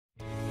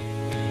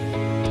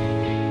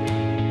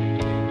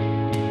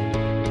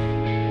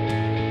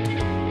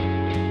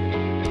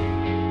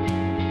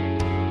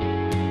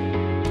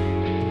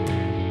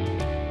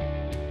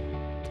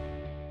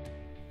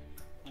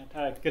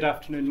Good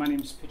afternoon. My name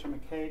is Peter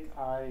McCaig.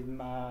 I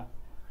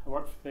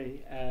work for the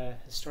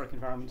Historic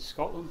Environment of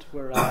Scotland.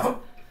 We're an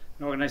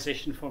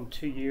organisation formed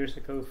 2 years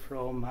ago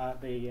from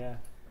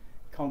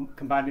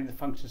combining the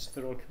functions of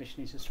the Royal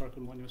Commission of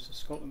Historical Monuments of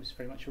Scotland, which is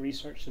very much a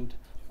research and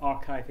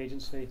archive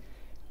agency,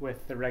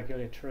 with the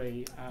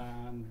regulatory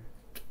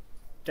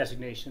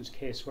designations,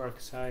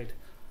 casework side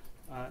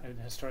in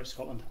Historic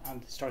Scotland.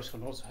 And Historic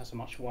Scotland also has a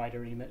much wider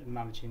remit in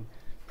managing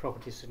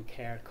properties and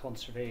care,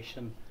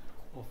 conservation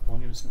of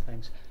monuments and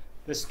things.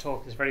 This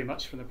talk is very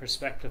much from the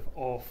perspective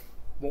of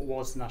what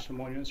was the National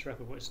Monuments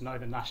Record, what is now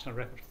the National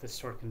Record of the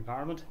Historic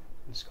Environment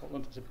in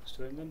Scotland as opposed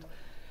to England.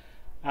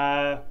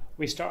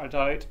 We started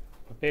out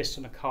based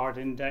on a card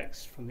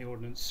index from the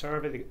Ordnance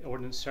Survey. The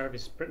Ordnance Survey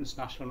is Britain's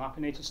national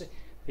mapping agency.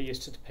 They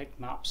used to depict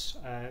maps,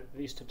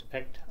 they used to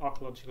depict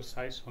archaeological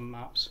sites on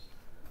maps.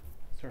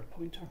 Is there a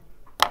pointer?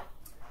 I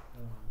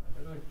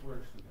don't know if it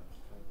works.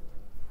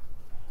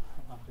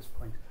 I'll just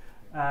point.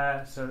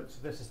 So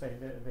this is the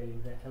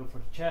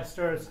Hillford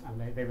Chesters,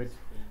 and they would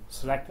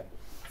select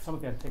some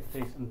of the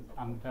antiquities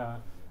and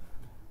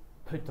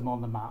put them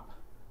on the map.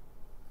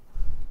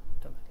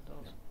 Don't think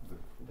it does.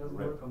 It doesn't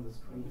work on the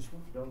screen.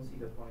 You don't see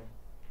the point.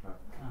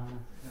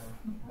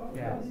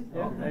 Yeah,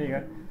 there you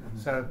go.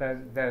 So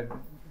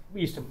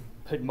we used to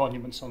put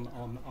monuments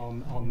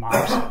on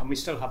maps, and we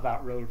still have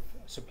that role of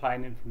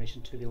supplying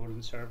information to the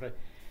Ordnance Survey.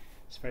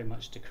 It's very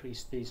much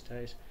decreased these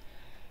days.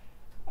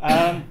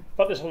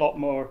 But there's a lot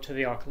more to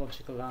the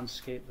archaeological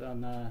landscape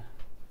than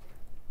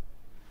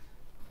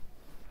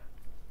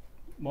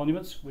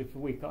monuments.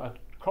 We've got a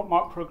crop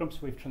mark program, so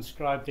we've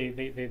transcribed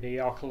the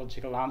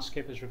archaeological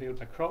landscape as revealed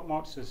by crop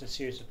marks. There's a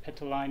series of pit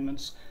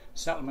alignments,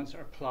 settlements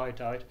that are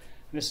ploughed out,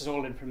 and this is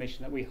all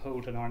information that we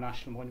hold in our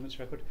National Monuments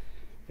Record.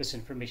 This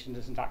information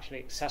isn't actually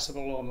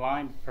accessible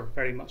online for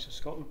very much of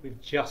Scotland.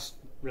 We've just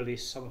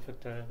released some of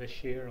it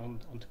this year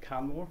onto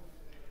Canmore.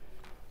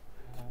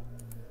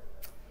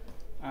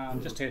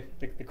 Just the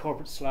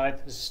corporate slide,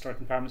 this is Historic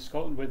Environment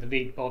Scotland. We're the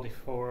lead body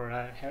for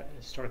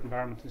Historic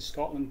Environment in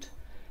Scotland,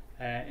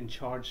 in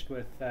charge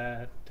with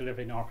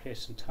delivering our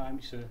place and time,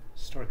 which is a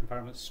Historic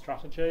Environment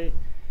strategy.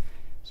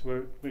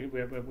 So we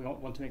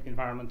want to make the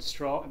environment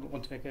strong. We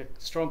want to make a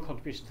strong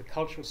contribution to the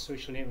cultural,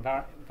 social, and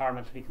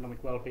environmental and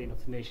economic well-being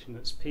of the nation and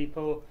its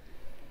people.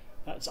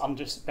 That's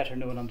better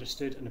known,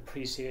 understood, and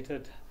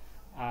appreciated,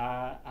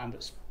 and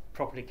it's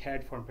properly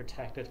cared for and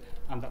protected,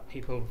 and that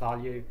people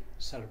value,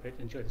 celebrate,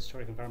 enjoy the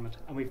historic environment.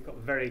 And we've got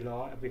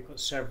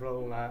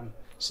several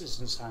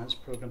citizen science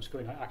programs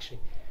going out,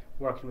 actually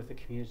working with the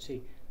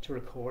community to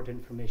record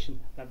information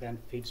that then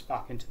feeds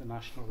back into the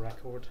national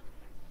record.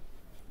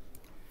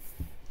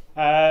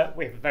 We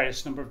have a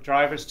various number of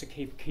drivers to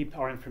keep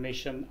our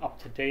information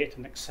up to date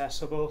and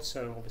accessible.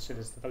 So obviously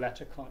there's the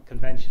Valletta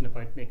Convention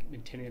about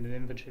maintaining an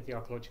inventory of the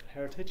archaeological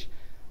heritage.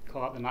 We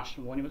call it the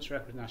National Monuments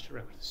Record, National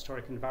Record of the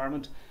Historic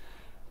Environment.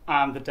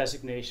 And the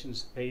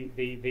designations,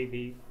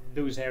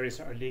 those areas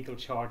that are legal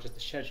charges, the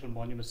scheduled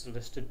monuments, the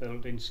listed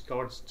buildings,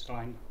 guards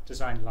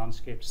design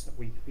landscapes that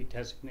we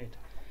designate.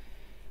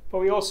 But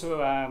we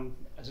also,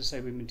 as I say,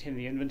 we maintain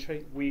the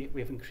inventory. We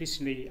have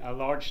increasingly a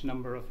large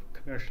number of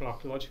commercial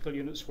archaeological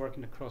units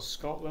working across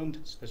Scotland.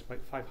 So there's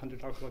about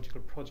 500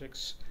 archaeological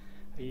projects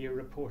a year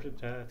reported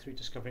through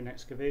discovery and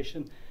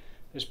excavation.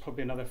 There's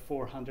probably another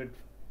 400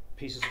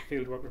 pieces of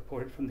fieldwork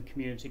reported from the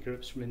community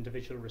groups, from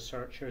individual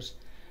researchers,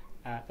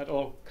 that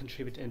all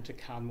contribute into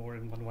Canmore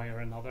in one way or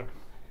another.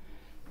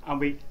 And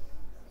we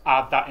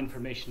add that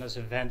information as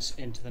events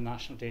into the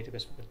national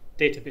database. But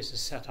the database is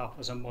set up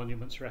as a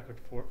monuments record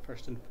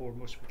first and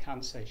foremost. We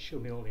can't say, show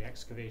me all the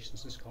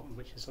excavations in Scotland,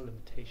 which is a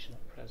limitation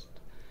at present.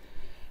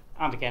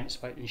 And again, it's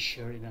about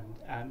ensuring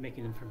and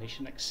making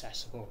information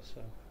accessible.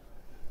 So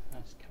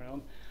let's carry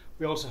on.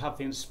 We also have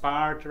the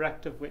Inspire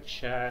Directive,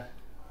 which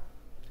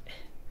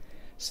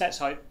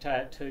sets out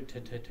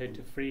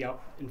to free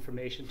up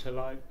information,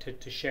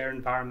 to share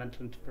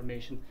environmental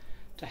information,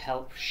 to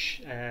help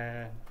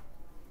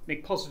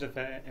make positive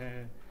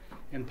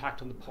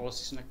impact on the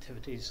policies and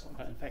activities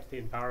that affect the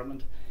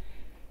environment.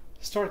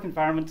 Historic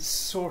environment is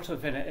sort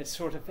of in it.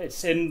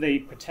 It's in the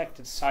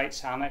protected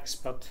sites annex,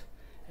 but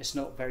it's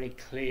not very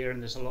clear,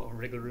 and there's a lot of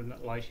wriggle room that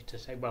allows you to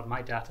say, well,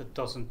 my data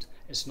doesn't.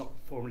 It's not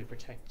a formally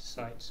protected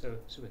site, so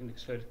we can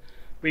exclude.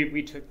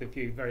 We took the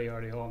view very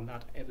early on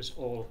that it was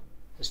all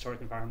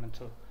historic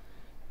environmental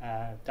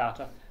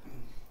data,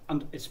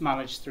 and it's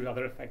managed through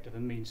other effective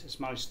means. It's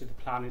managed through the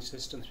planning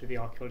system, through the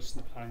archaeologists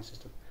in the planning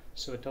system,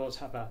 so it does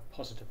have a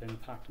positive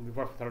impact, and we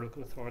work with our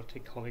local authority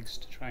colleagues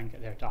to try and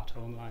get their data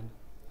online.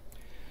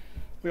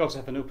 We also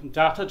have an open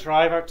data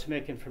driver to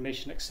make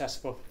information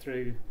accessible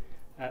through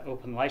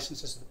open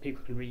licenses so that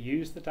people can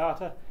reuse the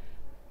data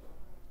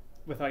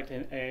without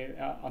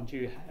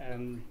undue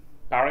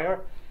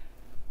barrier.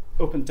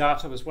 Open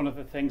data was one of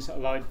the things that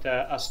allowed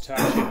us to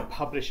actually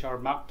publish our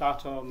map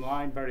data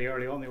online very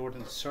early on. The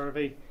Ordnance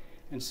Survey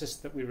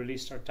insisted that we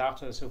released our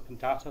data as open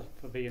data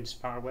for the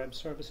Inspire web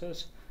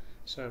services.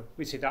 So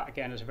we see that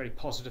again as a very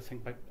positive thing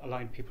by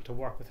allowing people to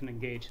work with and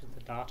engage with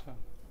the data.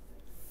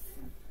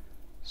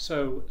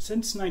 So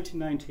since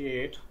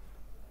 1998,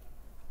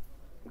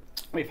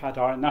 we've had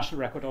our national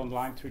record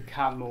online through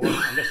CanMore,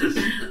 and this is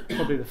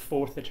probably the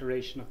 4th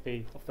iteration of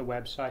the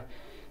website.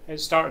 It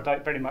started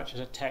out very much as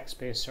a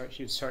text-based search.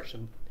 You'd search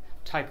on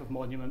type of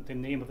monument, the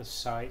name of the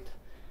site,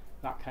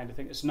 that kind of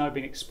thing. It's now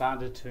been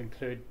expanded to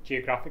include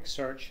geographic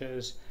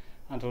searches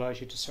and allows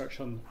you to search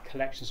on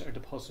collections that are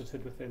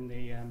deposited within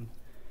the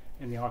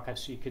in the archive.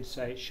 So you could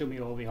say, show me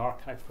all the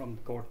archive from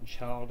Gordon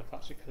Child, if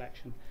that's a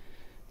collection.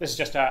 This is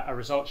just a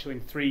result showing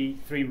three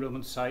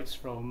Roman sites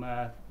from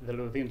the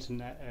Lothians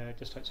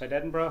just outside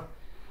Edinburgh,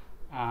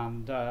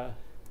 and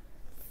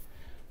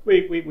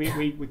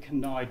we can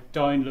now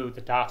download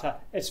the data.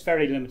 It's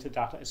very limited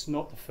data. It's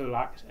not the full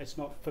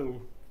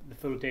the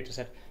full data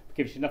set. It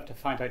gives you enough to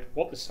find out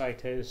what the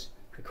site is,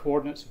 the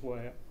coordinates of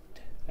where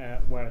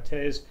it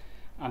is,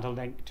 and a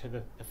link to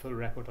the full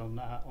record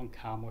on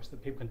CanMore, so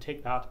that people can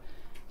take that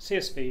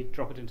CSV,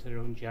 drop it into their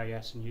own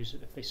GIS, and use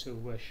it if they so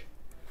wish.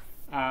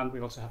 And we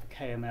also have a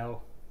KML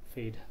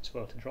feed as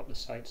well to drop the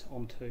sites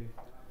onto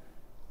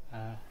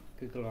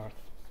Google Earth.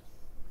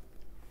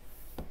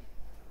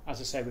 As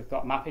I say, we've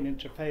got a mapping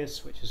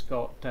interface, which has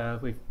got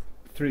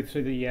through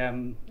the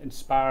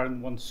Inspire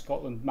and One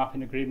Scotland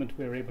mapping agreement,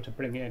 we were able to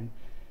bring in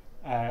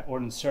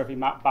Ordnance Survey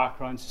map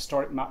backgrounds,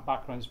 historic map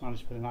backgrounds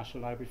managed by the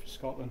National Library for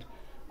Scotland,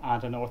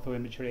 and an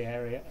orthoimagery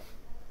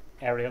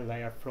area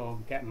layer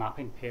from Get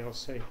Mapping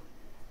PLC.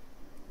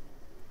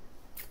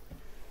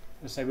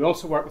 As I say, we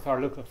also work with our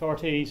local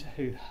authorities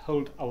who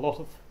hold a lot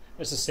of,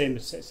 it's the same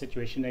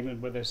situation in England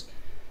where there's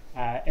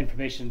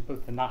information,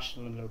 both the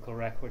national and local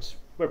records.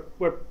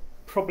 We're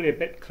probably a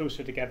bit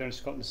closer together in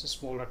Scotland. It's a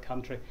smaller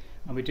country,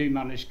 and we do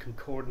manage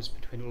concordance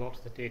between a lot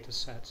of the data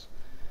sets.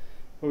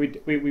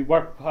 We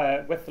work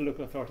with the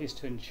local authorities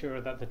to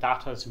ensure that the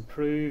data is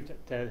improved,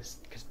 the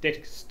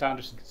data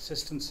standards and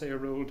consistency are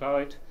rolled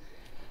out,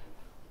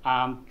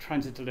 and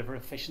trying to deliver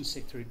efficiency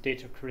through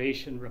data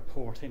creation,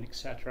 reporting,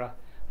 etc.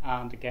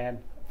 And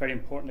again, very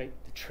importantly,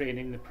 the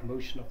training, the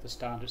promotion of the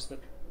standards, that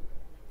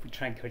we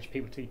try and encourage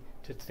people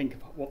to think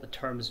about what the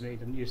terms mean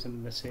and use them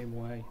in the same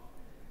way.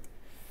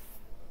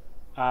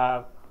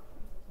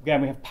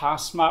 Again, we have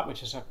PassMap,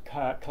 which is a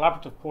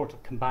collaborative portal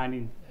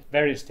combining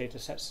various data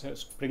sets. So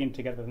it's bringing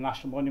together the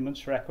National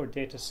Monuments Record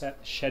data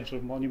set, the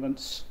scheduled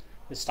monuments,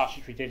 the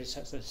statutory data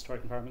sets that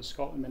Historic Environment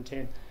Scotland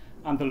maintain,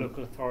 and the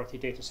local authority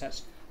data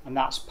sets. And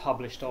that's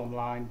published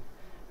online.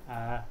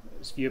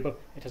 It's viewable.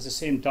 It has the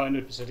same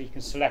download facility. You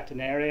can select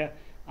an area,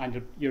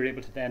 and you're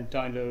able to then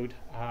download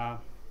a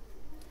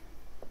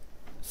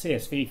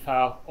CSV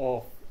file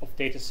of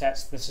data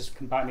sets. This is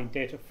combining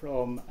data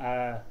from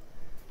the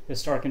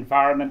Historic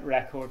Environment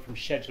Record, from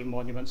scheduled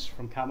monuments,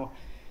 from CanMore.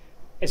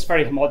 It's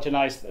very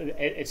homogenized.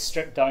 It's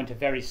stripped down to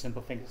very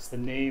simple things. It's the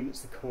name,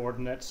 it's the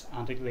coordinates,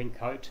 and a link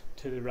out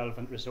to the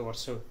relevant resource.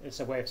 So it's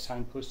a way of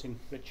signposting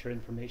richer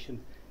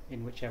information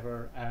in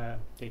whichever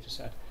data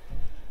set.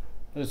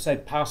 As I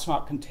said,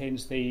 PassMap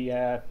contains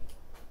the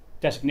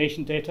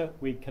designation data.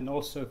 We can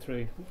also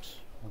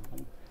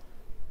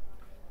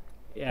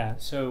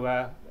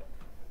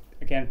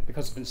again,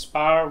 because of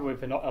Inspire, we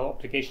have an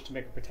obligation to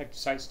make a protected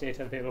sites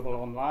data available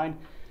online.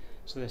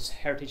 So this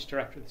Heritage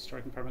Director of the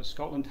Historic Environment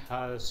Scotland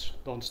has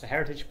launched the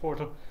Heritage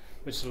Portal,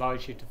 which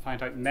allows you to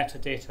find out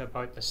metadata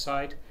about the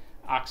site,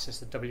 access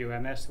the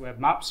WMS, the Web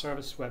Map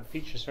Service, Web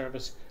Feature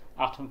Service,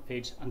 Atom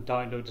feeds, and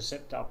download a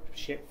zipped up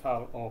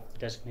shapefile of the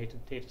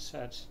designated data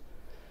sets.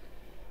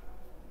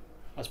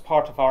 As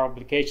part of our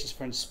obligations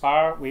for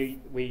Inspire,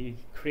 we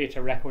create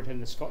a record in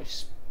the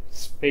Scottish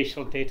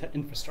Spatial Data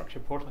Infrastructure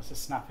portal. That's a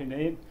snappy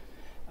name.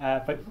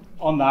 But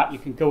on that, you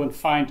can go and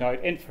find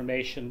out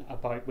information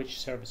about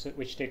which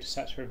data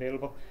sets are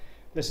available.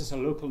 This is a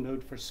local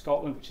node for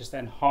Scotland, which is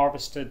then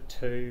harvested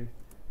to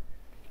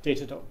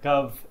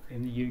data.gov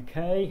in the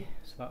UK.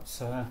 So that's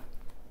that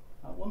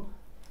one.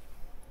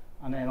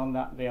 And then on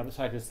that, the other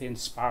side is the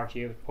Inspire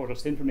Geo portal.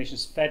 So the information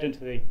is fed into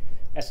the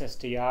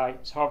SSDI,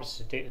 it's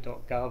harvested to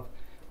data.gov,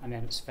 and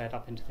then it's fed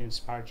up into the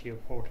Inspire Geo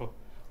portal,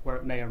 where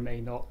it may or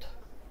may not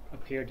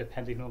appear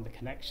depending on the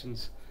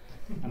connections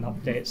and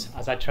updates.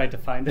 As I tried to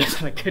find this,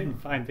 and I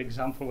couldn't find the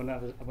example when I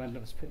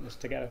was putting this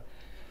together.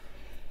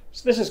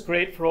 So this is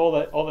great for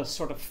all the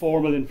sort of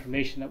formal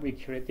information that we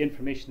create, the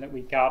information that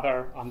we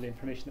gather, and the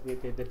information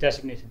that the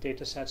designated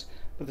data sets.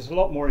 But there's a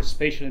lot more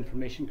spatial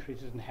information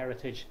created in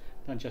Heritage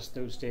than just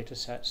those data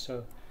sets.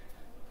 So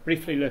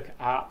briefly look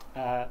at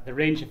the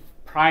range of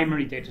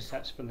primary data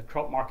sets from the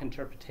crop mark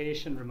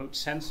interpretation, remote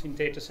sensing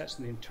data sets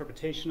and the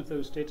interpretation of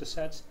those data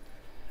sets,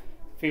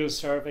 field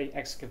survey,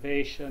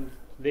 excavation,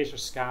 laser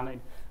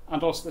scanning,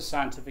 and also the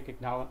scientific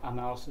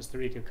analysis, the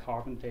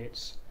radiocarbon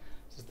dates.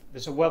 So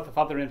there's a wealth of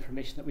other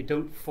information that we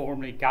don't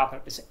formally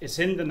gather. It's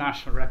in the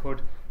national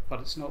record, but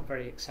it's not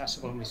very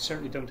accessible, and we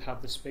certainly don't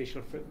have the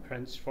spatial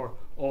footprints for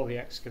all the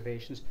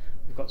excavations.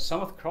 We've got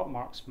some of the crop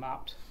marks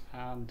mapped,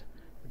 and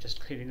we're just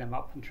cleaning them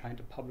up and trying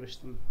to publish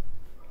them.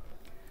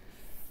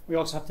 We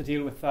also have to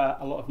deal with a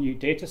lot of new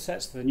data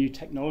sets, the new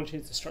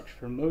technologies, the structure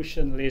for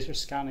motion, laser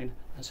scanning,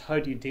 as how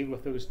do you deal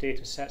with those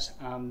data sets,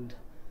 and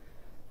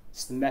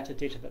it's the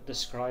metadata that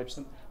describes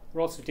them.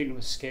 We're also dealing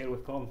with scale.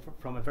 We've gone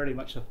from a very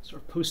much a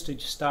sort of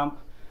postage stamp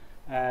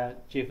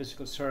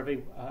geophysical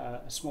survey,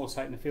 a small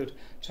site in the field,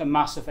 to a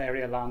massive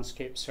area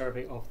landscape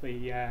survey of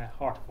the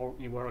Heart of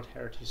Orkney World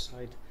Heritage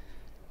Site.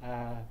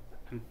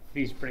 And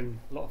these bring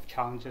a lot of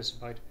challenges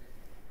about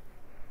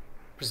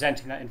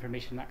presenting that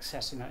information,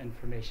 accessing that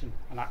information,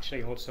 and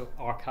actually also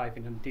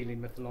archiving and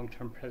dealing with the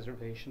long-term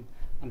preservation.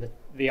 And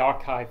the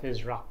archive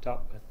is wrapped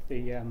up with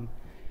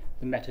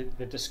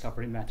the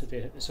discovery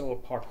metadata. It's all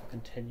part of a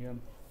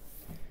continuum.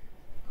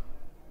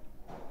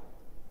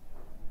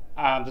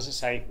 And as I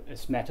say,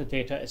 it's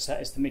metadata. It's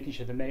the making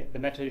sure the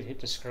metadata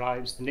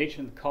describes the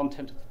nature and the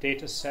content of the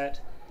data set,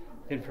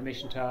 the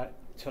information to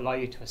allow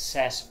you to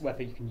assess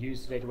whether you can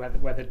use the data,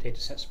 whether the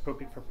data set's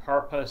appropriate for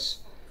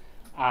purpose,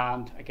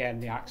 and again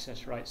the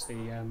access rights,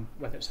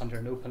 whether it's under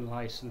an open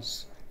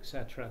license,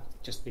 etc.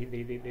 Just the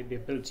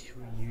ability to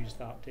reuse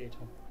that data.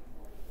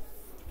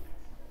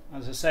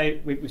 As I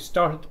say, we've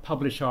started to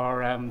publish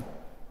our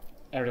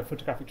aerial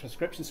photographic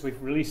transcriptions. So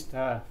we've released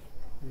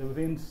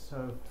loadings.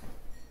 So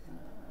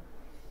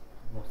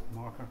lost the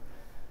marker.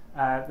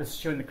 This is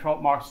showing the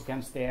crop marks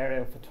against the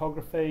aerial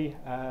photography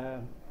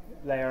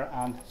layer,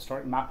 and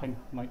historic mapping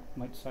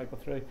might cycle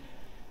through.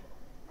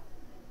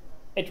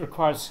 It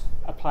requires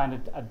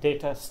applying a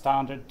data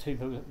standard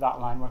to that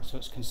line work, so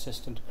it's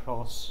consistent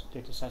across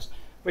data sets,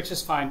 which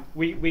is fine.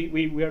 We're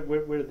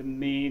the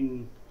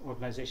main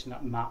organisation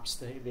that maps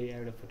the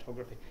aerial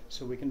photography,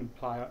 so we can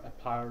apply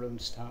our own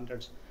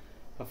standards.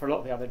 But for a lot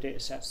of the other data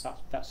sets,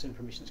 that's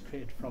information that's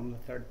created from the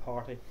third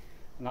party,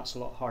 and that's a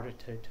lot harder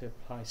to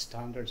apply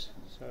standards.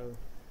 So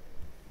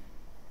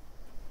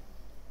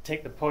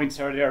take the points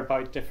earlier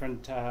about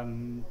different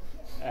data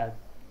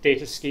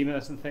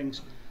schemas and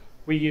things.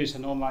 We use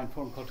an online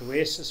form called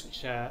Oasis,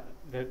 which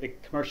the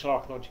commercial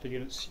archaeological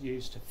units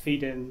use to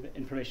feed in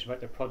information about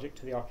their project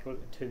through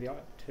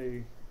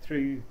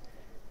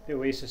the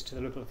Oasis to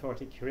the local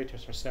authority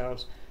curators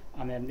ourselves,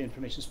 and then the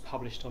information is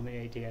published on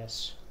the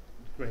ADS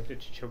Great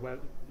Literature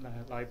Web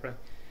Library.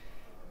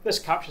 This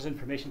captures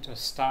information to a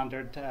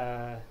standard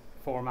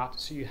format,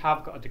 so you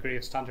have got a degree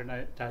of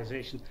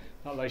standardization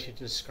that allows you to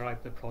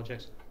describe the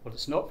project. What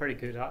it's not very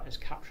good at is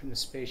capturing the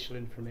spatial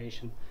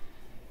information.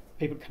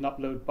 People can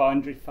upload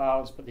boundary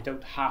files, but they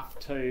don't have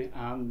to,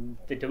 and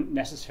they don't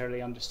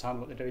necessarily understand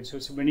what they're doing.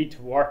 So we need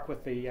to work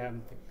with the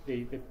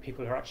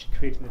people who are actually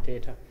creating the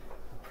data,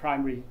 the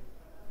primary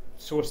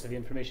source of the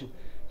information,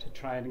 to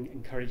try and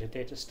encourage a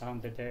data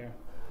standard there.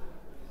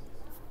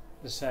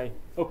 As I say,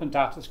 open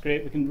data is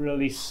great. We can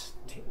release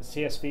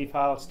CSV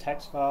files,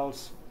 text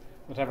files,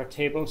 whatever,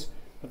 tables,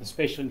 but the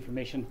spatial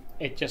information,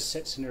 it just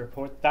sits in the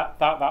report. That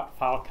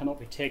file cannot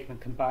be taken and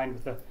combined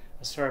with a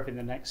survey in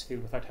the next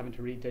field without having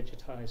to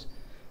redigitize.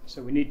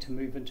 So we need to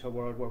move into a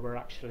world where we're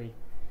actually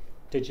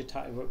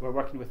we're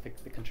working with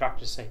the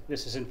contractors to say,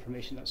 this is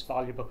information that's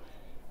valuable.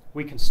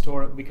 We can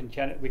store it, we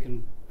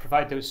can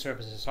provide those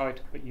services out,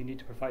 but you need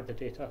to provide the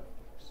data.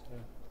 So,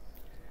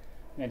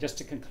 yeah, just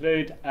to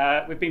conclude,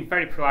 we've been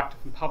very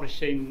proactive in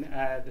publishing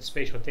the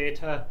spatial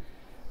data.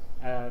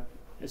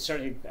 It's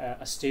certainly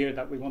a steer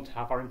that we want to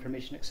have our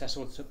information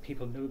accessible so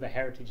people know the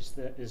heritage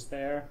is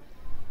there.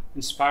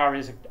 Inspire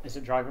is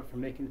a driver for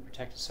making the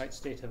protected sites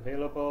data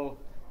available,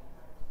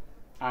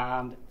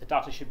 and the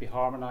data should be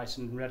harmonised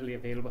and readily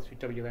available through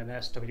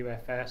WMS,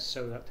 WFS,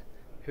 so that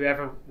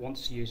whoever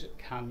wants to use it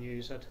can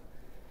use it.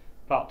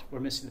 But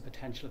we're missing the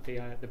potential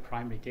of the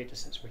primary data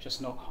sets. We're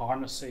just not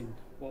harnessing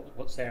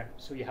what's there.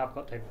 So you have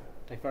got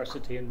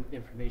diversity in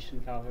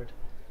information gathered.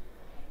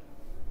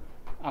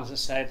 As I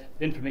said,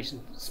 the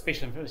information,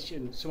 spatial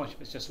information, so much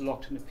of it's just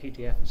locked in a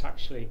PDF. It's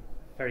actually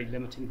very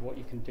limiting what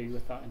you can do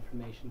with that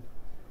information.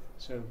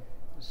 So,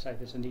 as I say,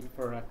 there's a need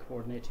for a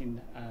coordinating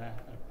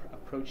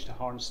approach to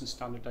harness and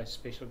standardise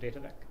spatial data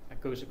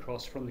that goes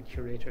across from the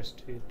curators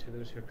to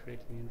those who are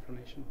creating the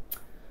information.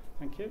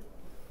 Thank you.